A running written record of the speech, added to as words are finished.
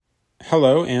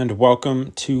Hello and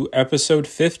welcome to episode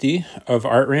 50 of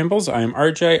Art Rambles. I am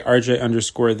RJ,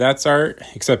 RJ_ that's art,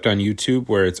 except on YouTube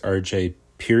where it's RJ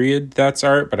period that's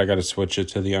art, but I got to switch it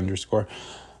to the underscore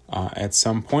at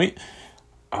some point.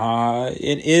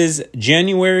 It is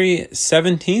January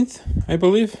 17th, I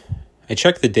believe. I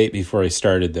checked the date before I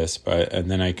started this, and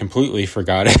then I completely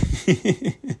forgot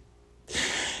it.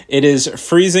 It is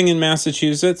freezing in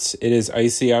Massachusetts. It is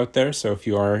icy out there, so if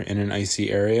you are in an icy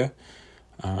area,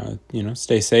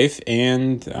 stay safe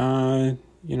and,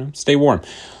 stay warm.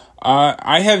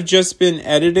 I have just been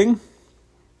editing.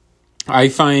 I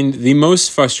find the most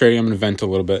frustrating, I'm going to vent a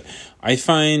little bit. I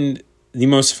find the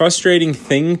most frustrating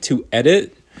thing to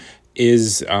edit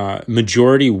is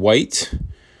majority white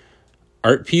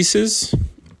art pieces.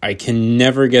 I can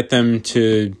never get them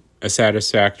to a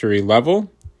satisfactory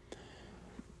level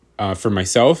for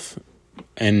myself.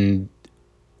 And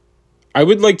I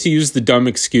would like to use the dumb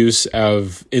excuse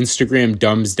of Instagram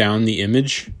dumbs down the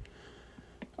image.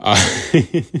 But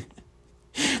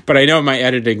I know my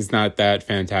editing's not that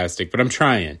fantastic, but I'm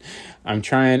trying.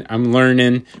 I'm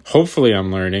learning. Hopefully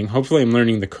I'm learning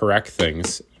the correct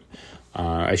things.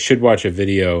 I should watch a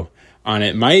video on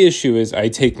it. My issue is I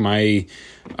take my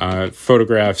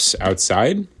photographs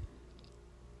outside.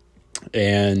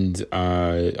 And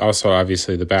also,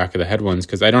 obviously, the back of the head ones,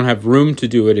 because I don't have room to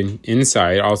do it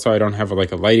inside. Also, I don't have a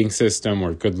lighting system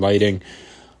or good lighting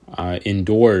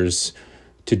indoors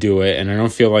to do it. And I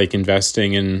don't feel like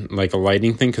investing in a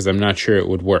lighting thing because I'm not sure it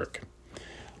would work.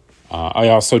 I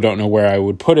also don't know where I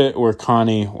would put it, where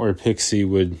Connie or Pixie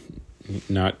would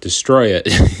not destroy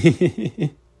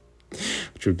it,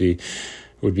 which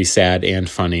would be sad and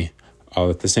funny all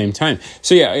at the same time.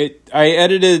 So yeah, I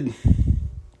edited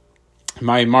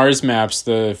my Mars maps,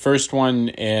 the first one,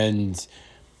 and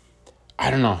I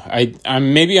don't know. I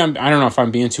don't know if I'm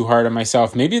being too hard on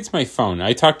myself. Maybe it's my phone.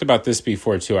 I talked about this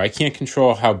before too. I can't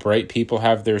control how bright people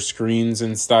have their screens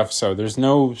and stuff, so there's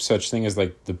no such thing as the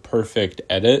perfect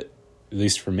edit, at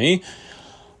least for me.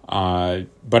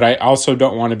 But I also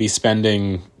don't want to be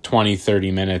spending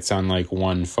 20-30 minutes on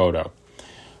one photo.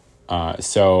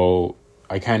 So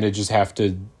I kind of just have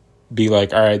to be all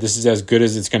right, this is as good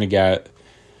as it's going to get,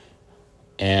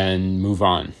 and move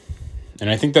on. And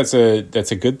I think that's a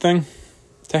good thing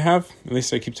to have. At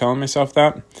least I keep telling myself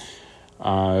that.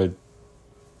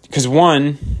 Because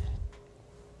one,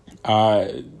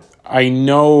 I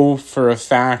know for a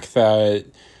fact that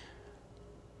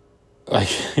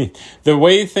the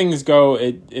way things go,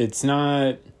 it's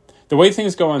not the way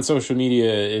things go on social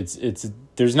media. It's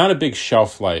there's not a big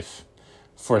shelf life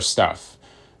for stuff.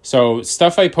 So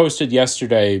stuff I posted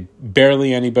yesterday,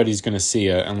 barely anybody's going to see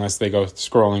it unless they go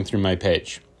scrolling through my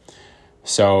page.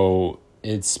 So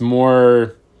it's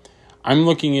more, I'm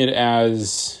looking at it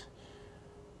as,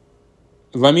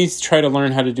 let me try to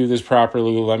learn how to do this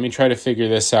properly. Let me try to figure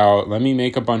this out. Let me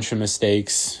make a bunch of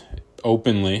mistakes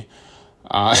openly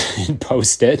and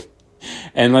post it.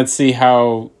 And let's see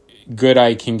how good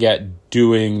I can get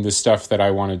doing the stuff that I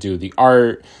want to do. The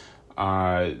art,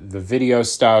 the video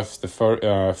stuff, the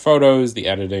photos, the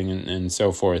editing, and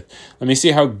so forth. Let me see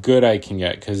how good I can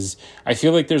get, because I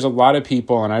feel like there's a lot of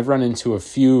people, and I've run into a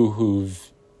few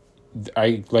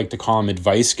I like to call them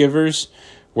advice givers,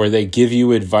 where they give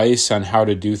you advice on how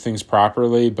to do things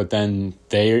properly, but then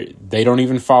they don't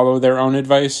even follow their own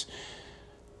advice.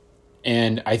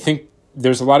 And I think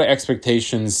there's a lot of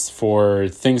expectations for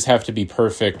things have to be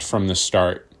perfect from the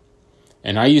start.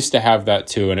 And I used to have that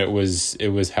too, and it was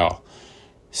hell.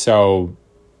 So,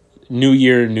 new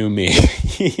year, new me.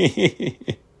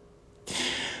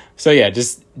 So yeah,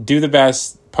 just do the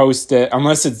best, post it,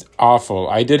 unless it's awful.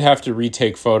 I did have to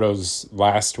retake photos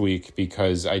last week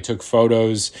because I took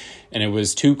photos and it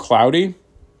was too cloudy.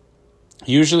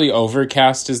 Usually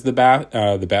overcast is the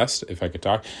best, if I could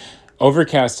talk.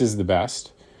 Overcast is the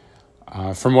best,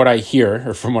 from what I hear,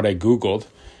 or from what I Googled.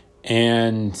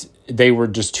 And they were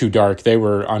just too dark. They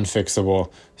were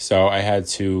unfixable. So I had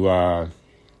to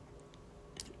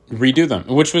redo them,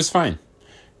 which was fine.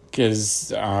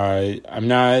 Because I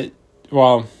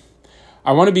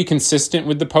want to be consistent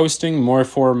with the posting more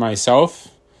for myself.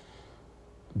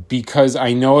 Because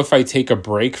I know if I take a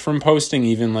break from posting,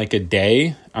 even a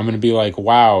day, I'm going to be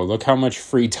wow, look how much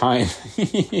free time.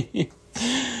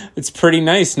 It's pretty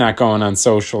nice not going on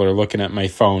social or looking at my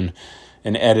phone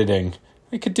and editing.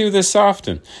 I could do this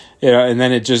often, and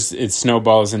then it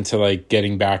snowballs into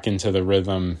getting back into the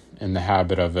rhythm and the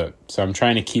habit of it. So I'm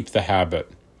trying to keep the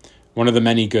habit, one of the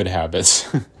many good habits.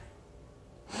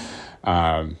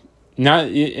 Not,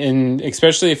 and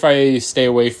especially if I stay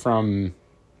away from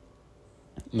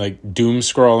like doom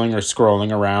scrolling or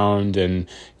scrolling around and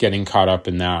getting caught up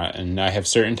in that. And I have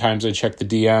certain times I check the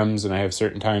DMs, and I have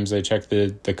certain times I check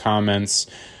the comments.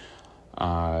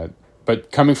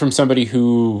 But coming from somebody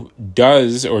who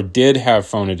does or did have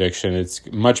phone addiction, it's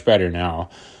much better now.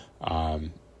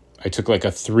 I took like a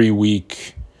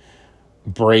 3-week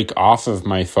break off of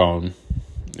my phone.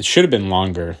 It should have been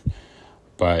longer,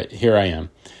 but here I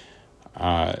am.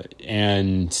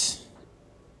 And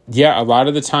yeah, a lot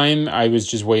of the time I was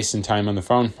just wasting time on the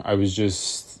phone. I was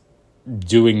just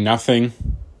doing nothing,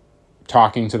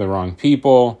 talking to the wrong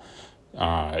people,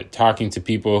 talking to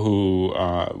people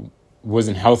who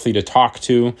wasn't healthy to talk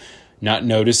to, not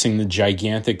noticing the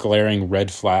gigantic glaring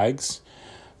red flags.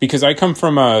 Because I come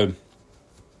from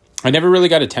I never really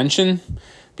got attention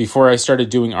before I started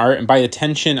doing art. And by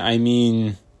attention, I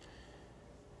mean...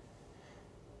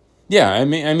 Yeah, I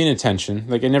mean attention.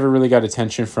 Like, I never really got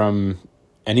attention from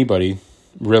anybody,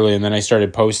 really. And then I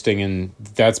started posting, and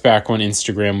that's back when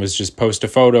Instagram was just post a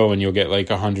photo and you'll get like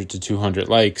 100 to 200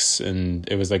 likes. And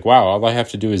it was like, wow, all I have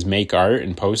to do is make art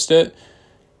and post it.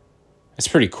 That's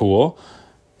pretty cool.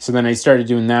 So then I started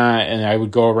doing that, and I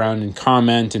would go around and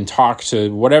comment and talk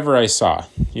to whatever I saw.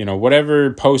 You know,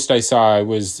 whatever post I saw, I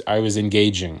was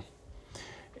engaging.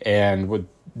 And what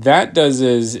that does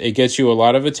is it gets you a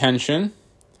lot of attention.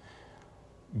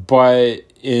 But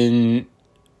in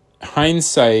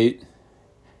hindsight,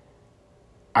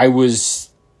 I was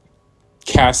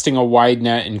casting a wide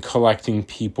net and collecting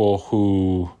people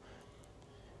who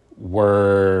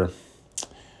were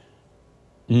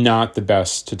not the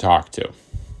best to talk to.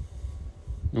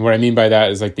 And what I mean by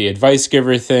that is like the advice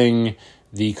giver thing,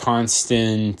 the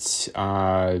constant,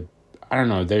 I don't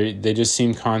know, they just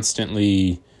seemed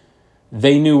constantly,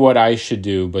 they knew what I should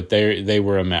do, but they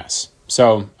were a mess.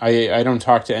 So I don't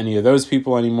talk to any of those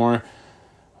people anymore.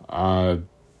 And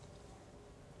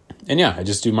yeah, I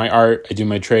just do my art. I do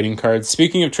my trading cards.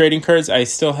 Speaking of trading cards, I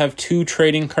still have 2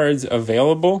 trading cards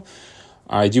available.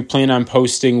 I do plan on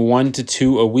posting 1 to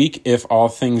 2 a week if all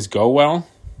things go well.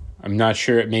 I'm not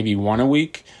sure, it may be 1 a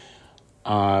week.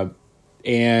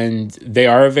 And they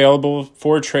are available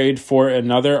for trade for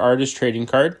another artist trading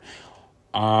card.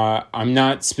 I'm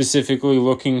not specifically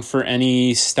looking for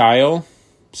any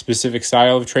specific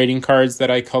style of trading cards that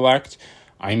I collect.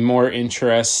 I'm more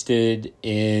interested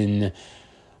in...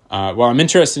 I'm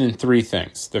interested in 3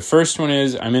 things. The first one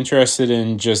is I'm interested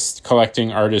in just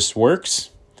collecting artists' works.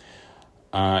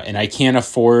 And I can't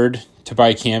afford to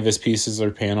buy canvas pieces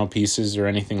or panel pieces or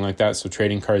anything like that. So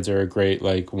trading cards are a great,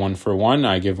 like, 1-for-1.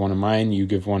 I give one of mine, you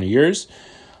give one of yours.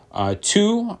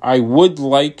 2, I would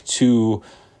like to...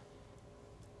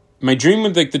 My dream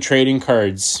with, like, the trading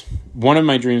cards... One of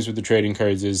my dreams with the trading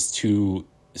cards is to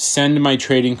send my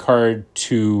trading card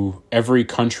to every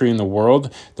country in the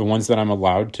world, the ones that I'm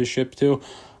allowed to ship to.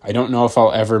 I don't know if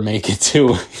I'll ever make it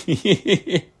to...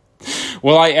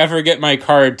 Will I ever get my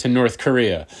card to North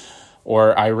Korea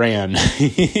or Iran?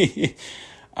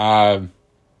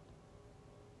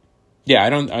 Yeah, I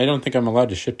don't think I'm allowed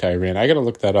to ship to Iran. I got to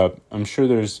look that up. I'm sure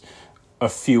there's a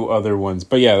few other ones.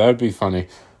 But yeah, that would be funny.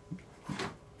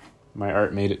 My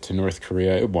art made it to North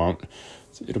Korea. It won't.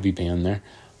 It'll be banned there.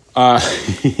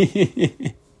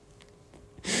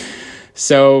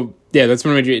 So, yeah, that's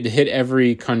one of my dreams, to hit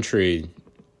every country,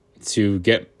 to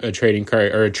get a trading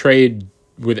card, or a trade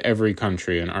with every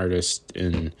country, an artist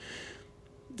in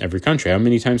every country. How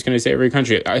many times can I say every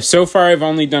country? So far, I've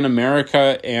only done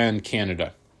America and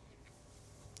Canada.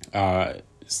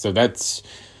 So that's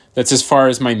as far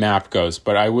as my map goes.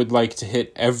 But I would like to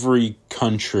hit every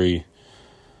country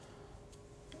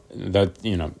that,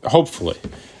 you know, hopefully.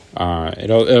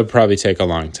 It'll probably take a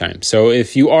long time. So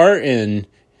if you are in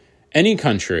any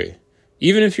country,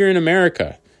 even if you're in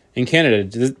America, in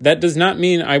Canada, that does not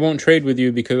mean I won't trade with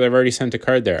you because I've already sent a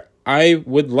card there. I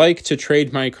would like to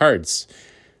trade my cards.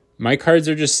 My cards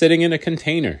are just sitting in a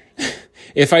container.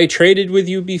 If I traded with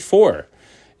you before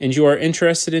and you are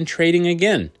interested in trading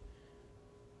again,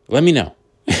 let me know.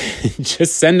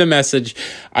 Just send a message.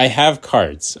 I have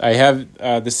cards. I have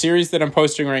the series that I'm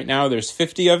posting right now. There's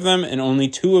 50 of them, and only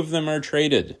 2 of them are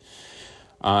traded.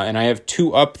 And I have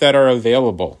 2 up that are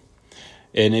available.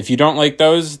 And if you don't like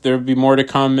those, there'll be more to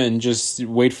come, and just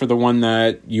wait for the one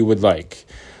that you would like.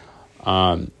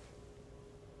 Yeah.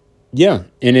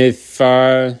 And if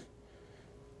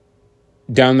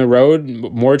down the road,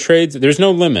 more trades, there's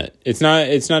no limit. It's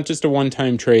not just a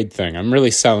one-time trade thing. I'm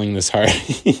really selling this hard.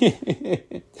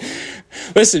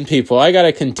 Listen, people, I got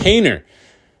a container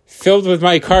filled with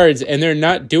my cards, and they're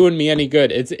not doing me any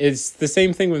good. It's the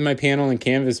same thing with my panel and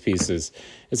canvas pieces.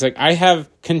 It's like I have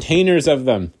containers of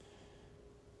them,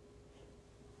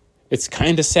 It's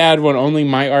kind of sad when only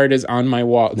my art is on my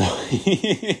wall. No.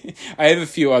 I have a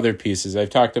few other pieces. I've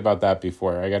talked about that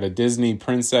before. I got a Disney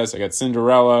princess. I got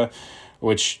Cinderella,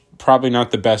 which probably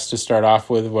not the best to start off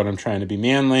with when I'm trying to be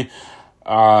manly.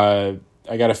 I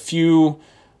got a few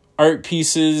art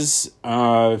pieces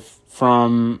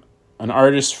from an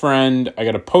artist friend. I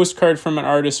got a postcard from an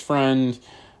artist friend.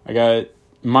 I got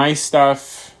my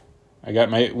stuff. I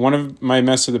got one of my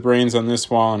Mess of the Brains on this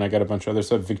wall, and I got a bunch of other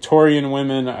stuff. Victorian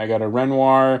women. I got a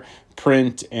Renoir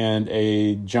print and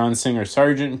a John Singer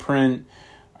Sargent print.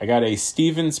 I got a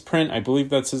Stevens print. I believe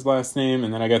that's his last name.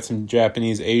 And then I got some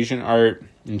Japanese Asian art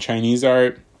and Chinese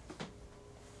art.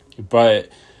 And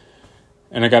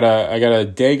I got a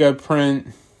Degas print.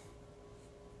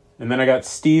 And then I got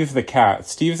Steve the Cat.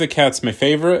 Steve the Cat's my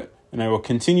favorite, and I will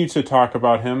continue to talk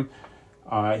about him.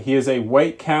 He is a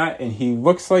white cat, and he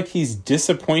looks like he's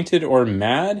disappointed or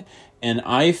mad. And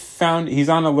I found he's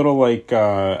on a little I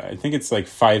think it's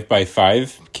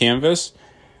 5x5 canvas.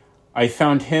 I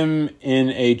found him in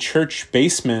a church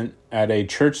basement at a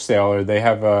church sale. Or they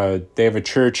have a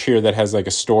church here that has a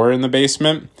store in the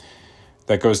basement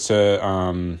that goes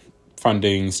to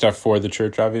funding stuff for the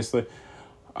church, obviously.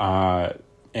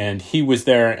 And he was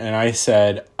there, and I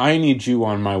said, I need you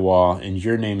on my wall, and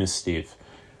your name is Steve.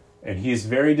 And he's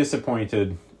very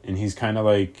disappointed, and he's kind of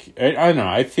I don't know,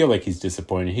 I feel like he's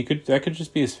disappointed. That could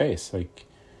just be his face.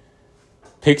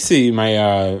 Pixie,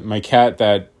 my cat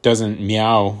that doesn't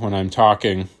meow when I'm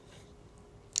talking,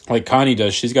 like Connie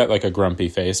does, she's got a grumpy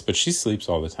face, but she sleeps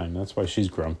all the time. That's why she's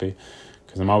grumpy,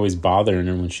 because I'm always bothering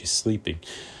her when she's sleeping.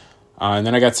 And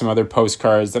then I got some other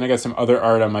postcards. Then I got some other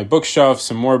art on my bookshelf,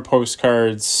 some more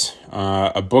postcards,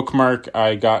 a bookmark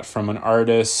I got from an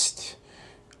artist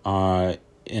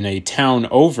in a town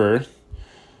over,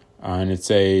 and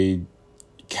it's a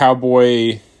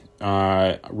cowboy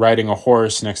riding a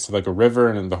horse next to a river,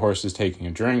 and the horse is taking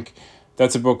a drink.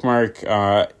 That's a bookmark.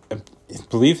 I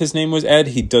believe his name was Ed.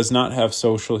 He does not have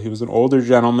social. He was an older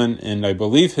gentleman, and I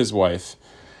believe his wife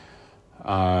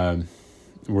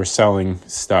were selling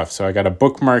stuff. So I got a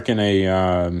bookmark in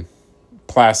a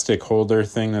plastic holder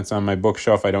thing that's on my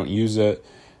bookshelf. I don't use it.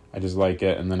 I just like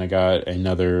it. And then I got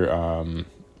another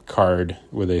card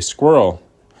with a squirrel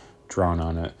drawn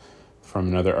on it from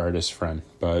another artist friend.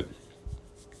 And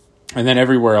then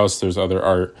everywhere else there's other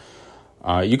art.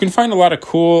 You can find a lot of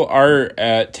cool art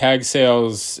at tag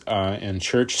sales and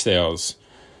church sales.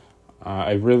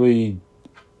 I'm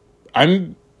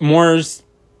more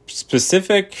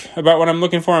specific about what I'm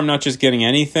looking for. I'm not just getting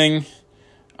anything.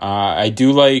 I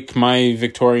do like my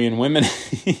Victorian women.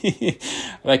 I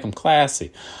like them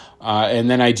classy. And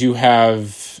then I do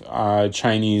have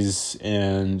Chinese,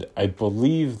 and I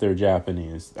believe they're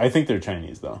Japanese. I think they're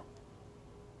Chinese, though.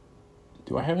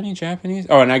 Do I have any Japanese?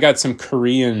 Oh, and I got some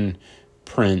Korean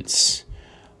prints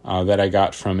that I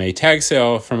got from a tag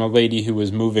sale from a lady who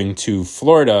was moving to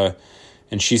Florida,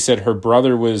 and she said her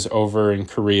brother was over in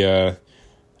Korea,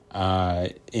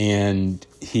 and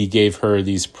he gave her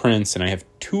these prints, and I have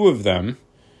 2 of them,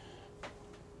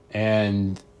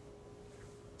 and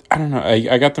I don't know,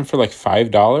 I got them for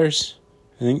 $5.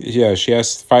 I think, yeah, she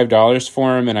asked $5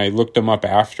 for them, and I looked them up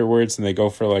afterwards, and they go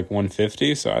for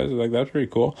 $150, so I was like, that's pretty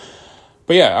cool.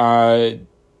 But yeah,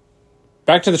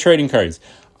 back to the trading cards.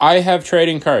 I have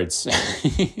trading cards.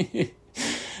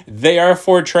 They are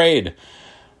for trade.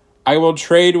 I will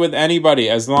trade with anybody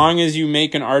as long as you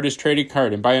make an artist trading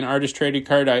card. And by an artist trading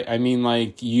card, I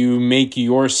mean you make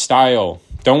your style.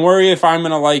 Don't worry if I'm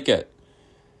going to like it.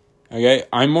 Okay?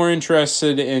 I'm more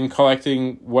interested in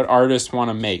collecting what artists want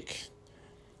to make.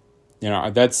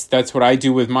 That's what I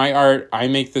do with my art. I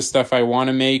make the stuff I want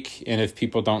to make, and if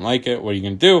people don't like it, what are you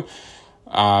going to do?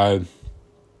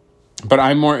 But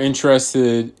I'm more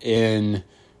interested in,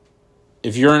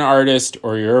 if you're an artist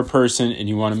or you're a person and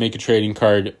you want to make a trading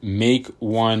card, make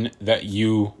one that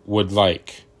you would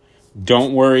like.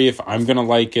 Don't worry if I'm going to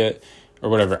like it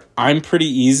or whatever. I'm pretty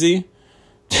easy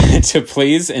to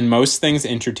please in most things,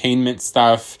 entertainment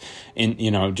stuff, and,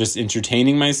 just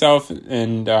entertaining myself,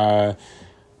 and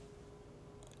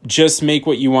just make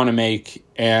what you want to make.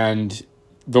 And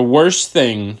the worst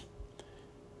thing,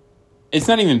 it's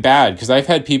not even bad, because I've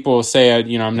had people say,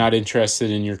 I'm not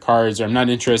interested in your cards, or I'm not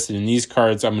interested in these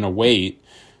cards, I'm going to wait.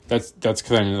 That's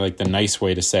kind of the nice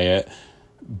way to say it.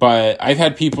 But I've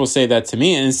had people say that to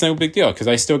me, and it's no big deal, because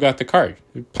I still got the card.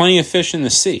 Plenty of fish in the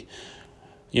sea.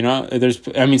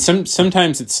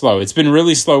 Sometimes it's slow. It's been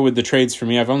really slow with the trades for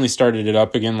me. I've only started it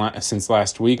up again since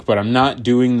last week, but I'm not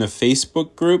doing the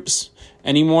Facebook groups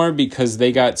anymore because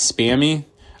they got spammy.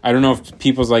 I don't know if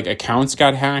people's accounts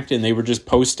got hacked and they were just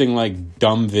posting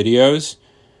dumb videos.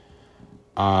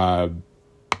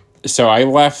 So I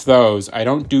left those. I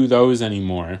don't do those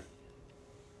anymore.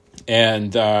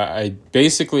 And I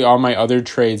basically, all my other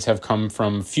trades have come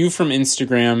from, few from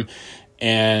Instagram,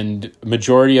 and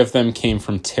majority of them came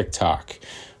from TikTok.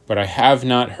 But I have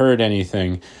not heard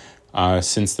anything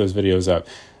since those videos up.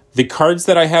 The cards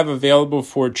that I have available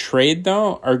for trade,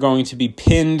 though, are going to be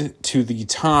pinned to the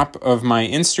top of my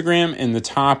Instagram and the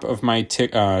top of my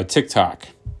TikTok.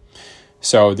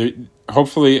 So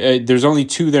hopefully, there's only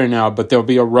 2 there now, but there'll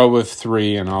be a row of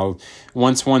 3. And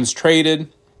once one's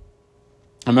traded,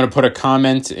 I'm going to put a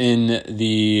comment in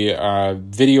the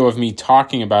video of me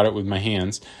talking about it with my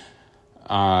hands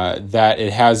that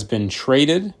it has been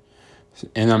traded.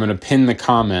 And I'm going to pin the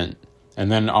comment,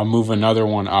 and then I'll move another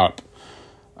one up.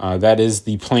 That is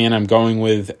the plan I'm going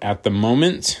with at the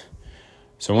moment.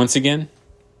 So once again,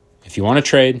 if you want to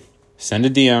trade, send a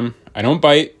DM. I don't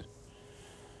bite.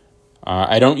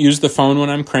 I don't use the phone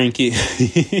when I'm cranky.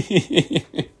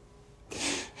 It's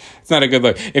not a good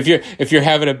look. If you're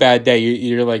having a bad day,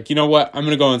 you're like, you know what? I'm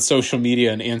going to go on social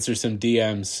media and answer some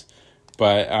DMs.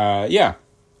 But yeah,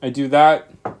 I do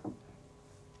that.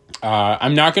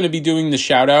 I'm not going to be doing the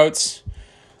shout outs.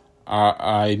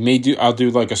 I'll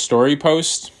do like a story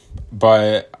post,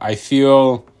 but I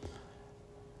felt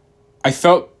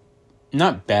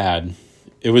not bad.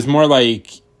 It was more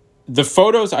like the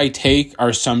photos I take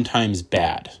are sometimes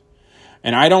bad,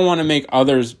 and I don't want to make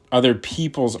other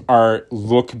people's art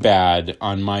look bad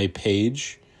on my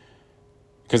page,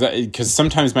 because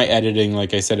sometimes my editing,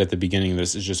 like I said at the beginning of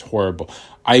this, is just horrible.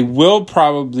 I will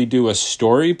probably do a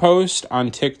story post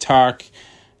on TikTok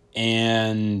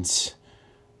and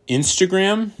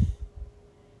Instagram.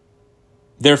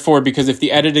 Therefore, because if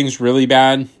the editing's really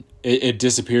bad, it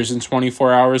disappears in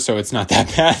 24 hours, so it's not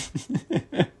that bad.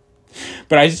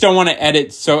 But I just don't want to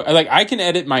edit. So, like, I can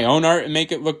edit my own art and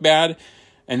make it look bad,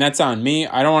 and that's on me.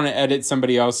 I don't want to edit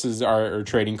somebody else's art or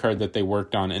trading card that they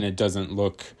worked on, and it doesn't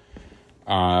look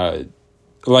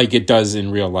like it does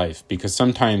in real life, because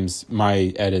sometimes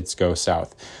my edits go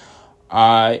south.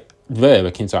 I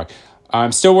can't talk.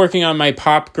 I'm still working on my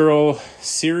Pop Girl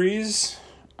series.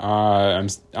 I'm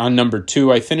on number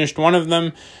 2. I finished one of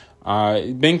them.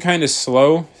 It's been kind of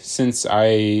slow since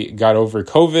I got over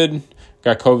COVID.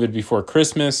 Got COVID before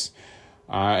Christmas,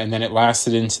 and then it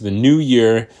lasted into the new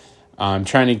year. I'm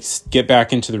trying to get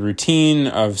back into the routine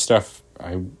of stuff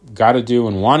I got to do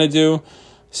and want to do.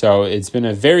 So it's been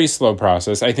a very slow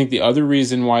process. I think the other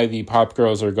reason why the Pop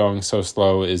Girls are going so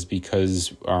slow is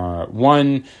because,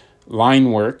 one,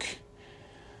 line work.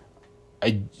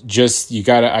 I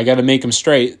gotta make them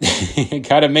straight. I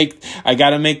gotta make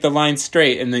the line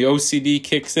straight, and the OCD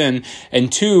kicks in.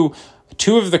 And two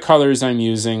of the colors I'm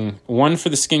using, one for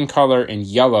the skin color and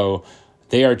yellow,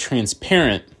 they are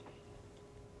transparent.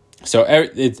 So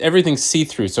everything's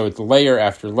see-through. So it's layer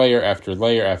after layer after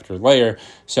layer after layer.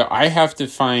 So I'm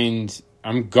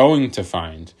going to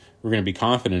find, we're going to be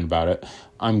confident about it,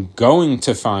 I'm going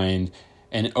to find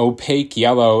an opaque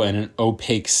yellow and an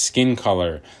opaque skin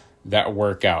color that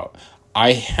work out.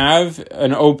 I have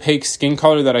an opaque skin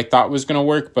color that I thought was going to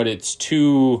work, but it's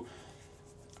too,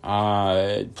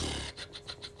 I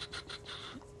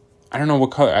don't know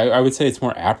what color. I would say it's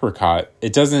more apricot.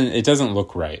 It doesn't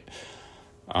look right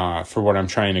for what I'm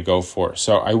trying to go for.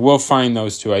 So I will find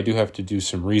those two. I do have to do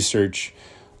some research.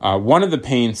 One of the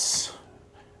paints,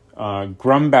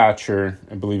 Grumbatcher,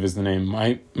 I believe is the name.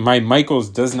 My Michaels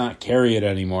does not carry it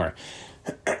anymore.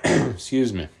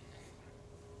 Excuse me.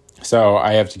 So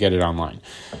I have to get it online.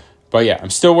 But yeah, I'm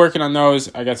still working on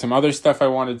those. I got some other stuff I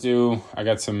want to do. I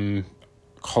got some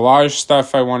collage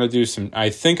stuff I want to do. I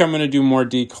think I'm going to do more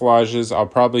decollages. I'll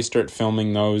probably start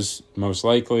filming those, most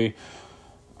likely.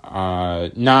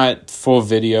 Not full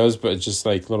videos, but just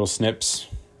like little snips.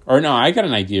 Or no, I got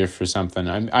an idea for something.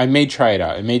 I may try it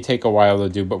out. It may take a while to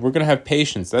do, but we're going to have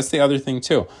patience. That's the other thing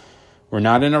too. We're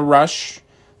not in a rush.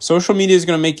 Social media is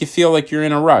going to make you feel like you're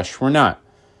in a rush. We're not.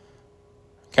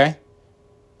 Okay?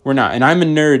 We're not. And I'm a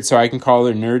nerd, so I can call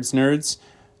her nerds.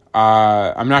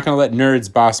 I'm not going to let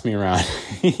nerds boss me around.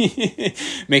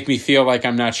 Make me feel like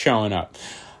I'm not showing up.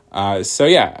 So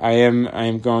yeah, I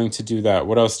am going to do that.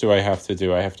 What else do I have to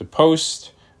do? I have to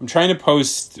post. I'm trying to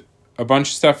post a bunch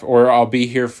of stuff, or I'll be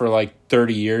here for like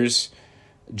 30 years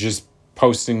just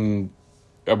posting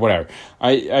whatever.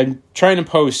 I'm trying to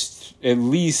post at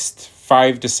least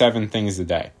 5 to 7 things a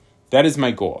day. That is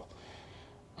my goal.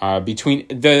 Between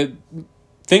the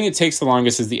thing that takes the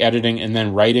longest is the editing and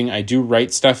then writing. I do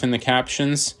write stuff in the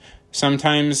captions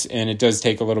sometimes, and it does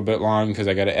take a little bit long because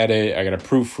I got to edit, I got to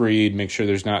proofread, make sure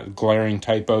there's not glaring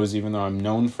typos, even though I'm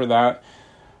known for that.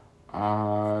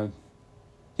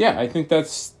 yeah, I think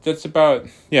that's about,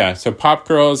 yeah. So Pop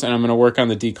Girls, and I'm going to work on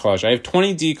the decollage. I have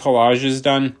 20 decollages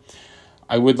done.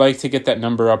 I would like to get that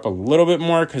number up a little bit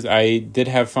more because I did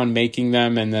have fun making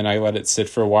them, and then I let it sit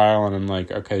for a while, and I'm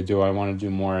like, okay, do I want to do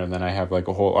more? And then I have like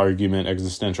a whole argument,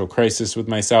 existential crisis with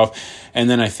myself, and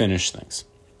then I finish things.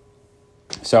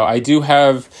 So I do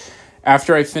have,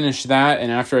 after I finish that,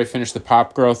 and after I finish the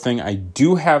Pop Girl thing, I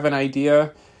do have an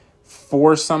idea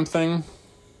for something,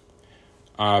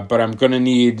 but I'm going to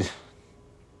need,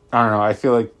 I don't know, I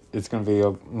feel like it's going to be a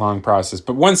long process,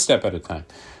 but one step at a time.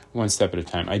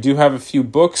 I do have a few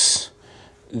books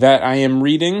that I am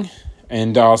reading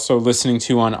and also listening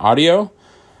to on audio.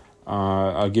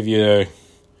 I'll give you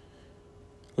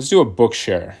let's do a book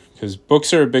share, because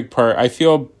books are a big part. I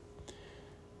feel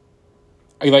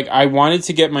like I wanted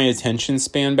to get my attention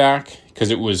span back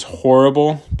because it was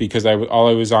horrible, because all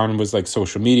I was on was like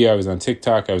social media. I was on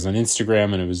TikTok, I was on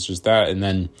Instagram, and it was just that. And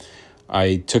then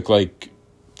I took like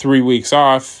 3 weeks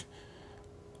off.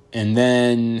 And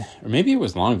then, or maybe it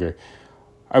was longer,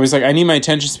 I was like, I need my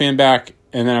attention span back.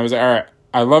 And then I was like, all right,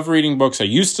 I love reading books. I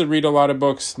used to read a lot of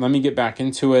books. Let me get back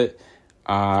into it.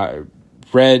 Read,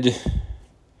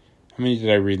 how many did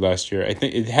I read last year? I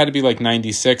think it had to be like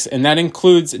 96. And that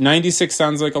includes, 96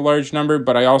 sounds like a large number,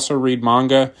 but I also read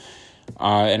manga.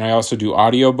 And I also do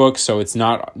audiobooks. So it's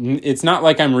not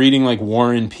like I'm reading like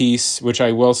War and Peace, which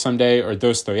I will someday, or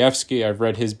Dostoevsky. I've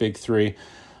read his big three.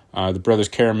 The Brothers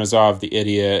Karamazov, The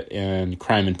Idiot, and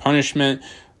Crime and Punishment.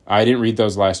 I didn't read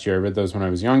those last year. I read those when I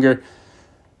was younger.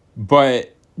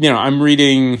 But, I'm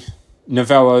reading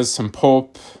novellas, some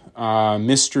pulp,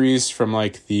 mysteries from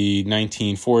like the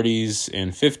 1940s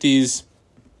and 50s.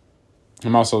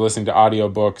 I'm also listening to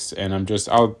audiobooks, and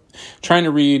I'll trying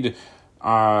to read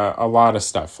a lot of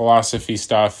stuff, philosophy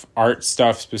stuff, art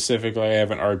stuff specifically. I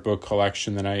have an art book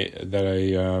collection that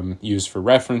I use for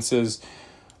references.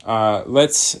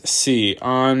 Let's see,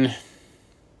 on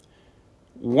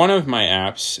one of my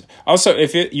apps, also,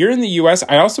 if you're in the US,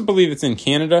 I also believe it's in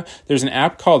Canada, there's an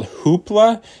app called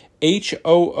Hoopla,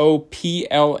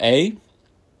 Hoopla,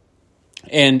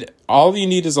 and all you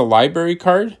need is a library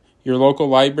card, your local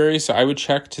library, so I would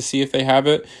check to see if they have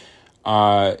it,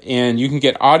 and you can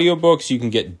get audiobooks, you can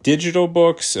get digital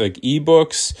books, like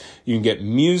ebooks, you can get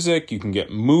music, you can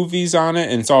get movies on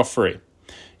it, and it's all free.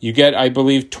 You get, I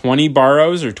believe, 20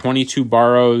 borrows or 22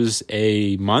 borrows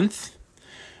a month.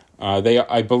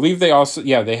 I believe they also,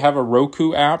 they have a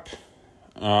Roku app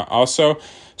also.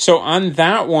 So on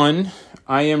that one,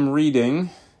 I am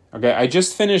reading, I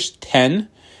just finished 10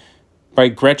 by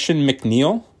Gretchen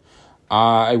McNeil.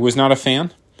 I was not a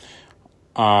fan.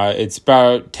 It's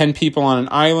about 10 people on an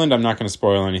island. I'm not going to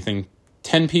spoil anything.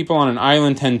 10 people on an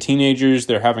island, 10 teenagers.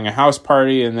 They're having a house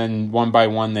party, and then one by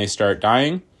one they start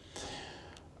dying.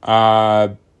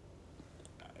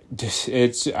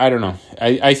 It's, I don't know.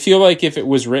 I feel like if it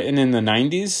was written in the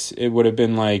 90s, it would have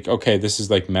been like, okay, this is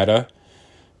like meta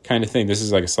kind of thing. This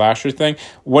is like a slasher thing.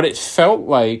 What it felt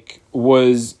like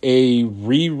was a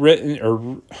rewritten, or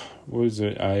what was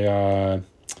it?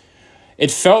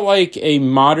 It felt like a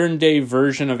modern day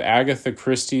version of Agatha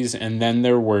Christie's And Then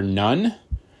There Were None,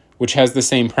 which has the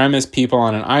same premise, people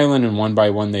on an island, and one by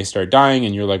one they start dying,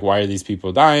 and you're like, why are these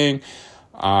people dying?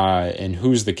 And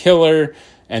who's the killer?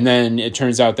 And then it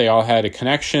turns out they all had a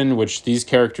connection, which these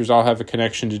characters all have a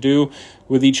connection to do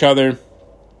with each other.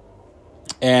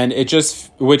 And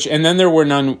And Then There Were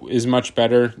None is much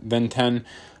better than 10.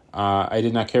 I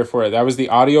did not care for it. That was the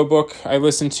audiobook I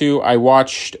listened to. I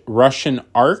watched Russian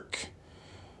Ark,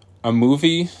 a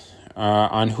movie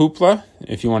on Hoopla,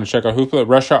 if you want to check out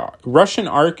Hoopla. Russian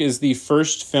Ark is the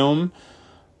first film,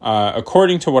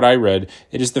 according to what I read,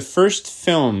 it is the first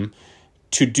film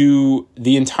to do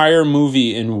the entire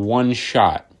movie in one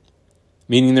shot,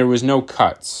 meaning there was no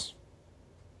cuts,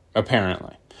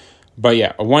 apparently. But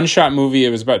yeah, a one-shot movie. It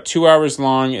was about 2 hours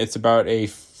long. It's about a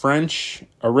French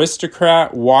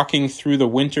aristocrat walking through the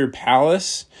Winter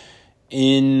Palace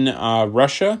in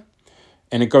Russia,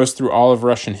 and it goes through all of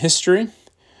Russian history.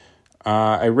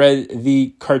 I read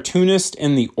The Cartoonist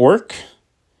and the Orc.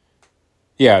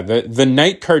 Yeah, the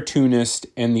Night Cartoonist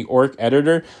and the Orc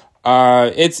Editor.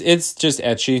 It's just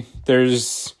ecchi.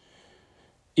 There's,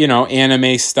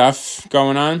 anime stuff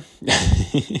going on.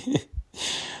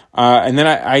 And then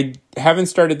I haven't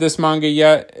started this manga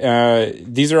yet.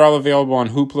 These are all available on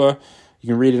Hoopla. You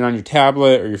can read it on your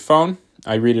tablet or your phone.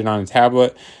 I read it on a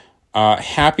tablet.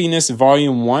 Happiness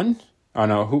Volume 1. Oh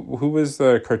no, who was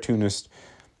the cartoonist?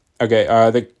 Okay,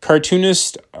 the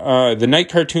cartoonist, the Night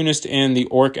Cartoonist and the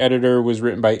Orc Editor was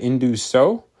written by Indu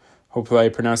So. Hopefully I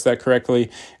pronounced that correctly.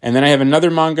 And then I have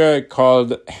another manga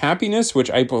called Happiness,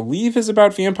 which I believe is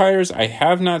about vampires. I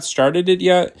have not started it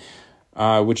yet,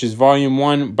 which is volume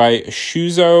 1 by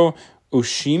Shuzo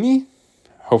Oshimi.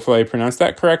 Hopefully I pronounced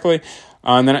that correctly.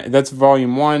 And then that's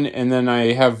volume 1. And then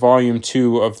I have volume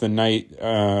 2 of The Night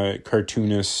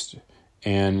Cartoonist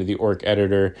and The Orc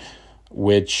Editor,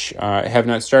 which I have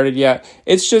not started yet.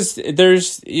 It's just,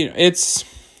 it's...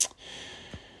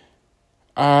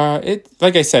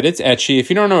 like I said, it's ecchi. If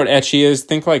you don't know what ecchi is,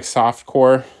 think like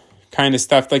softcore kind of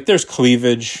stuff. Like there's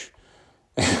cleavage,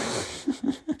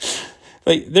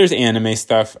 like there's anime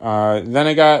stuff. Then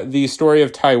I got The Story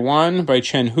of Taiwan by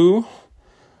Chen Hu,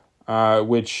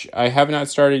 which I have not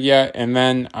started yet. And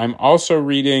then I'm also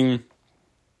reading,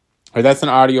 or that's an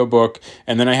audiobook.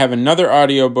 And then I have another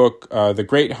audiobook, The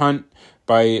Great Hunt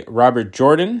by Robert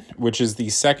Jordan, which is the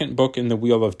second book in the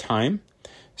Wheel of Time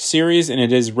series, and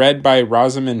it is read by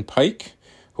Rosamund Pike,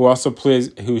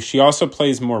 who she also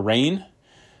plays Moraine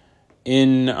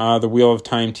in the Wheel of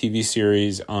Time TV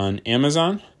series on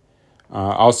Amazon.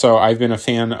 Also, I've been a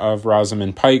fan of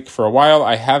Rosamund Pike for a while.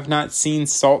 I have not seen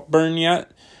Saltburn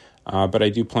yet, but I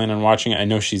do plan on watching it. I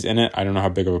know she's in it. I don't know how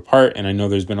big of a part, and I know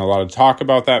there's been a lot of talk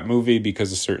about that movie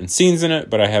because of certain scenes in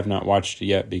it, but I have not watched it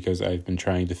yet because I've been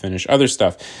trying to finish other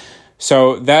stuff.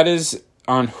 So that is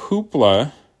on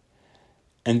Hoopla.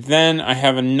 And then I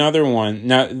have another one.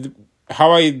 Now,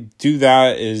 how I do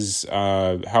that is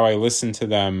how I listen to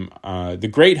them. The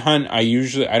Great Hunt, I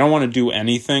don't want to do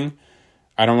anything.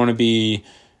 I don't want to be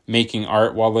making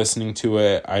art while listening to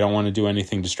it. I don't want to do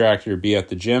anything distracted or be at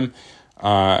the gym.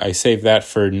 I save that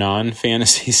for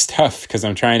non-fantasy stuff because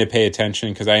I'm trying to pay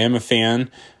attention because I am a fan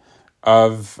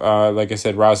of, like I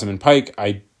said, Rosamund Pike.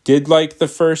 I did like the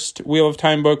first Wheel of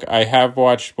Time book. I have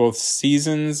watched both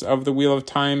seasons of the Wheel of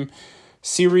Time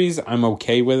series. I'm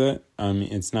okay with it.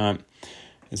 It's not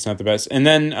the best. And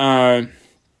then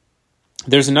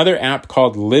there's another app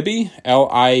called Libby,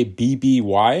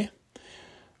 Libby.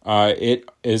 It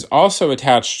is also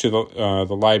attached to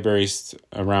the libraries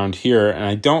around here,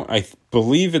 and I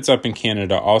believe it's up in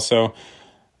Canada also.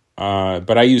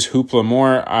 But I use Hoopla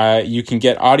more. You can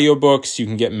get audiobooks, you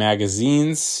can get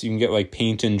magazines, you can get like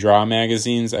paint and draw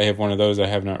magazines. I have one of those. I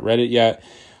have not read it yet.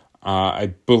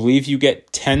 I believe you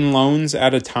get 10 loans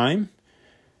at a time.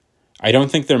 I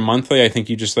don't think they're monthly. I think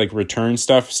you just like return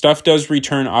stuff. Stuff does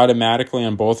return automatically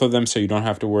on both of them, so you don't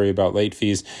have to worry about late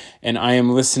fees. And I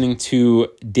am listening to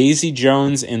Daisy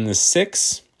Jones and the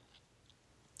Six,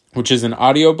 which is an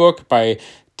audiobook by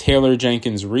Taylor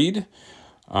Jenkins Reid.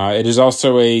 It is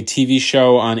also a TV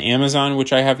show on Amazon,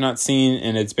 which I have not seen,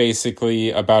 and it's basically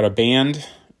about a band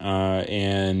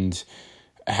and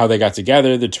how they got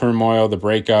together, the turmoil, the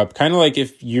breakup. Kind of like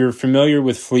if you're familiar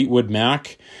with Fleetwood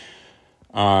Mac,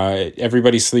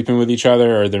 everybody's sleeping with each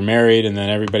other or they're married and then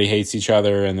everybody hates each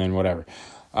other and then whatever.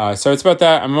 So it's about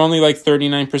that. I'm only like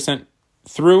 39%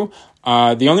 through.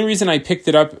 The only reason I picked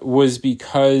it up was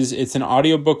because it's an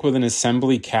audiobook with an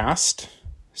assembly cast.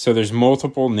 So there's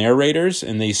multiple narrators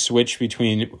and they switch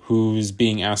between who's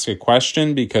being asked a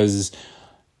question because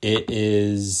it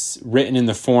is written in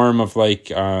the form of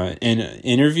like an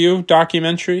interview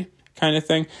documentary kind of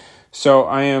thing. So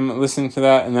I am listening to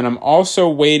that. And then I'm also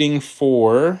waiting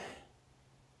for,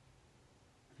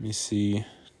 let me see.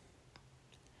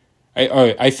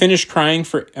 I finished Crying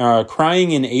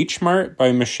in H Mart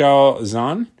by Michelle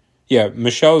Zahn. Yeah,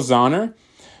 Michelle Zahner.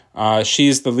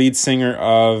 She's the lead singer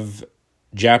of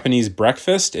Japanese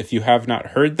Breakfast. If you have not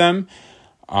heard them,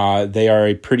 they are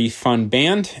a pretty fun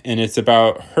band, and it's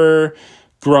about her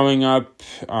growing up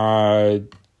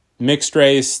mixed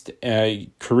race,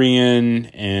 Korean,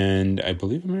 and I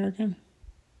believe American,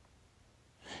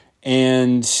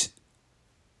 and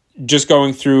just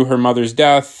going through her mother's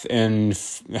death and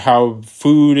how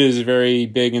food is very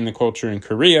big in the culture in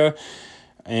Korea.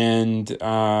 And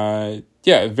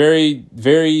very,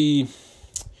 very,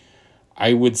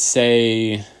 I would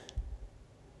say,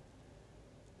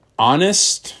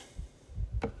 honest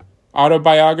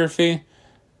autobiography.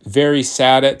 Very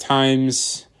sad at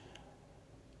times.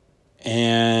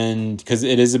 And because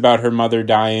it is about her mother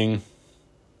dying.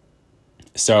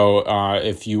 So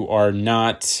if you are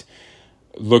not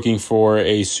looking for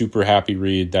a super happy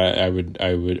read, that I would,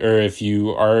 or if you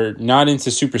are not into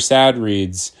super sad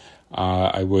reads,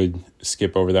 I would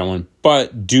skip over that one.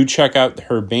 But do check out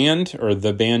her band, or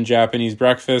the band Japanese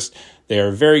Breakfast. They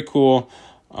are very cool.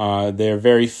 They are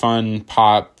very fun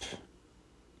pop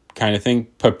kind of thing.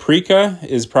 Paprika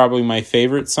is probably my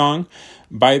favorite song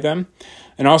by them.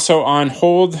 And also On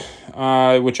Hold,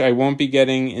 which I won't be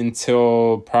getting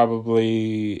until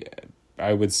probably,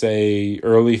 I would say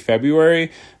early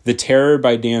February. The Terror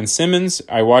by Dan Simmons.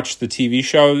 I watched the TV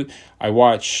show. I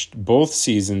watched both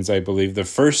seasons, I believe. The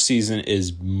first season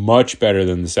is much better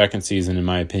than the second season, in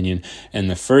my opinion. And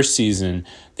the first season,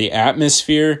 the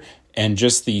atmosphere and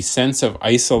just the sense of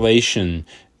isolation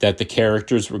that the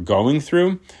characters were going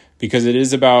through, because it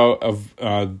is about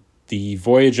the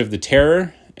voyage of the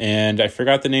Terror, and I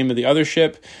forgot the name of the other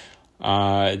ship, the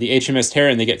HMS Terror,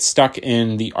 and they get stuck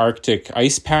in the Arctic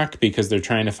ice pack because they're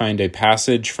trying to find a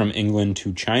passage from England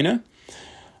to China,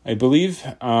 I believe,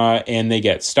 and they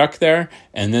get stuck there,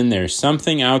 and then there's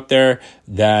something out there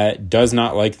that does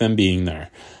not like them being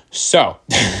there. So,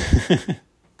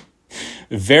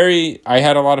 I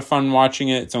had a lot of fun watching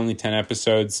it. It's only 10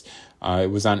 episodes.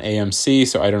 It was on AMC,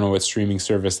 so I don't know what streaming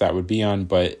service that would be on,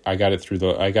 but I got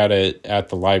it at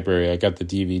the library. I got the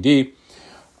DVD.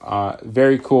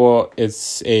 Very cool.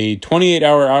 It's a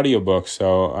 28-hour audiobook,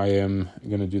 so I am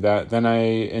going to do that. Then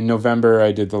in November,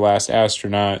 I did The Last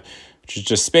Astronaut, which is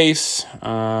just space.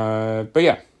 But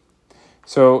yeah.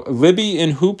 So Libby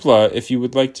and Hoopla, if you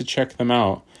would like to check them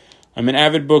out. I'm an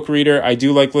avid book reader. I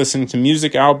do like listening to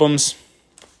music albums.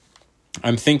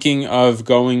 I'm thinking of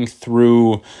going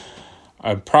through...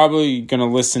 I'm probably going to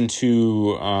listen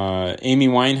to Amy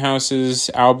Winehouse's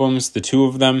albums, the two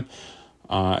of them.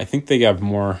 I think they have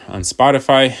more on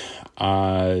Spotify.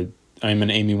 I'm an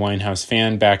Amy Winehouse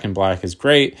fan. Back in Black is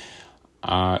great.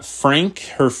 Frank,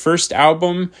 her first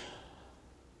album,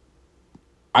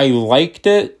 I liked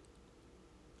it,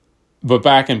 but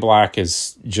Back in Black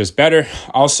is just better.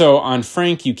 Also, on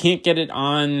Frank, you can't get it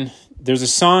on... There's a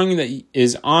song that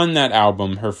is on that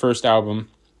album, her first album,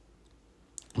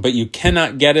 but you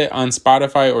cannot get it on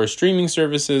Spotify or streaming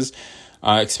services,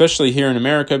 especially here in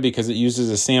America, because it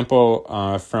uses a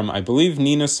sample from, I believe,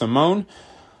 Nina Simone,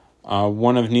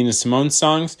 one of Nina Simone's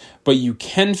songs. But you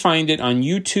can find it on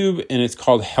YouTube, and it's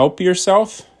called Help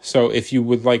Yourself. So if you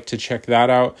would like to check that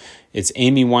out, it's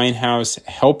Amy Winehouse,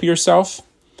 Help Yourself.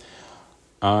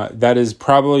 That is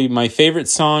probably my favorite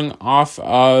song off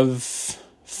of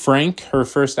Frank, her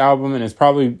first album, and it's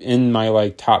probably in my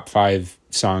top 5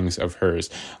 songs of hers.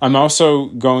 I'm also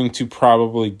going to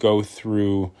probably go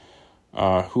through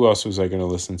who else was I going to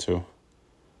listen to?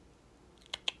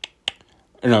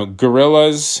 I don't know,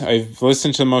 Gorillaz. I've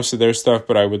listened to most of their stuff,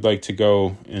 but I would like to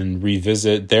go and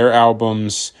revisit their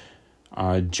albums.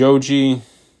 Joji,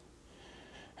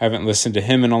 haven't listened to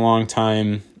him in a long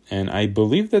time, and I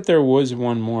believe that there was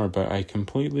one more, but I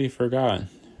completely forgot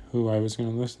who I was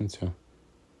going to listen to.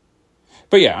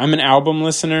 But yeah, I'm an album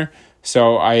listener.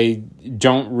 So I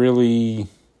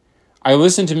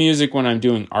listen to music when I'm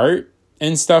doing art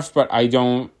and stuff, but I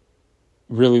don't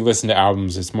really listen to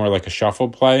albums. It's more like a shuffle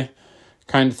play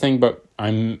kind of thing, but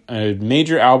I'm a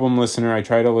major album listener. I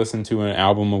try to listen to an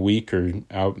album a week or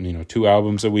 2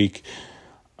 albums a week.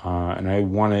 And I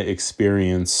want to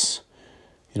experience,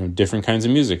 different kinds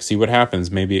of music, see what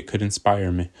happens. Maybe it could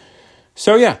inspire me.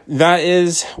 So yeah, that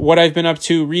is what I've been up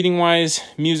to reading-wise,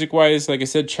 music-wise. Like I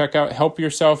said, check out Help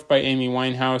Yourself by Amy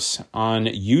Winehouse on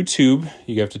YouTube.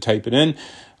 You have to type it in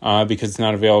because it's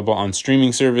not available on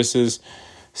streaming services.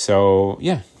 So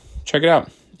yeah, check it out.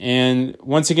 And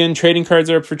once again, trading cards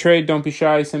are up for trade. Don't be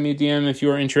shy. Send me a DM if you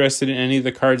are interested in any of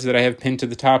the cards that I have pinned to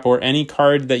the top or any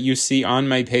card that you see on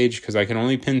my page, because I can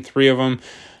only pin 3 of them.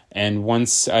 And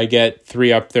once I get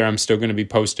 3 up there, I'm still going to be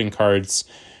posting cards.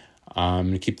 I'm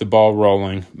going to keep the ball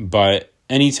rolling, but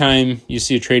anytime you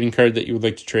see a trading card that you would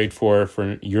like to trade for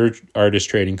your artist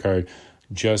trading card,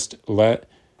 just let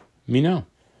me know.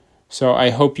 So I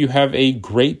hope you have a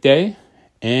great day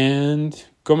and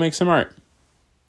go make some art.